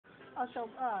Oh, so,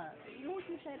 you know what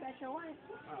you say about your wife?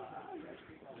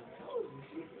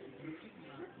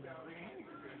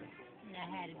 Now,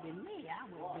 had it been me, I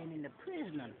would have been in the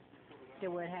prison. They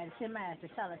would have had semi as the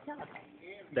solid telephone.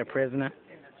 The prisoner.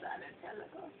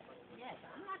 Yes,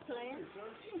 I'm not playing.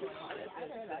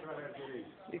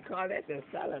 You call that the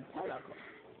solid telephone.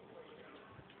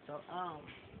 So,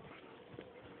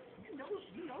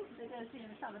 you know, they got to see in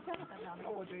the solid telephone. I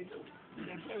know what they do.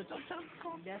 They play with some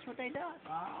telephone. That's what they do.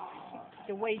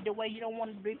 The way you don't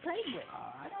want it to be played with.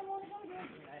 I don't want to go there.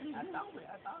 I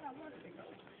thought I wanted to go.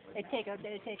 They take a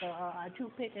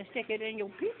toothpick and stick it in your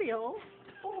pee-pee hole.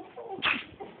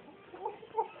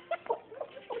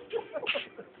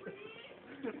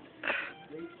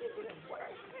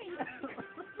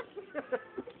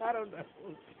 I don't know.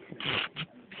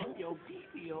 Your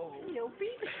pee-pee hole. Your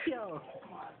pee-pee hole.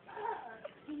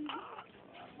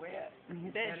 Well,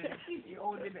 that's you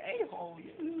old in the a-hole.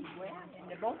 Well,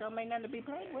 the both of them ain't nothing to be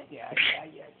played with. Yeah.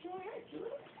 Sure.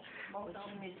 Both of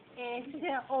them is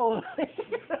old.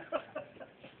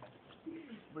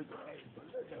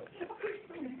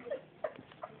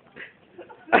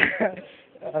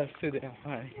 Oh, sit down,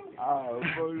 honey. Oh,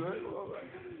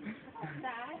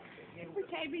 we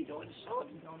can't be doing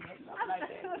shorties on that stuff like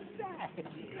that.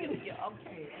 Yeah,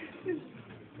 okay.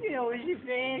 You know what you're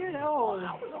saying? You know. I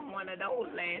was on one of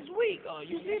those last week. Oh,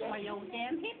 you see that? Well, your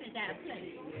damn hip is out of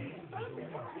place.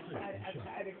 I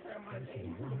tried to curl my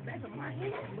back of my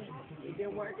head, but it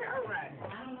didn't work out right.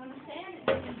 I don't understand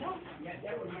it. You don't. Yeah,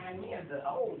 that reminds me of the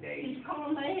old days. You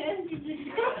comb my head. You just.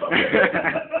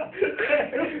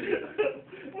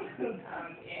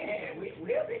 Yeah,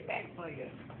 we'll be back for you.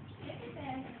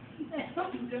 I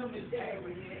thought we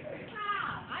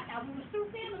were still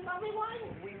feeling, but we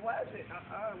wasn't. We wasn't.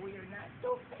 We are not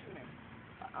still feeling.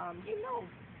 You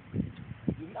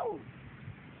know,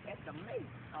 at the mate,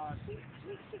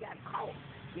 she got caught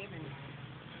giving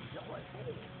George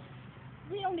head.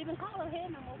 We don't even call her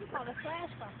head no more. We call her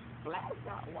flashlight.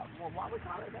 Flashlight? Why we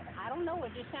call it that? I don't know.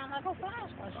 It just sounds like a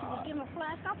flashlight. She was giving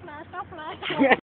flashlight.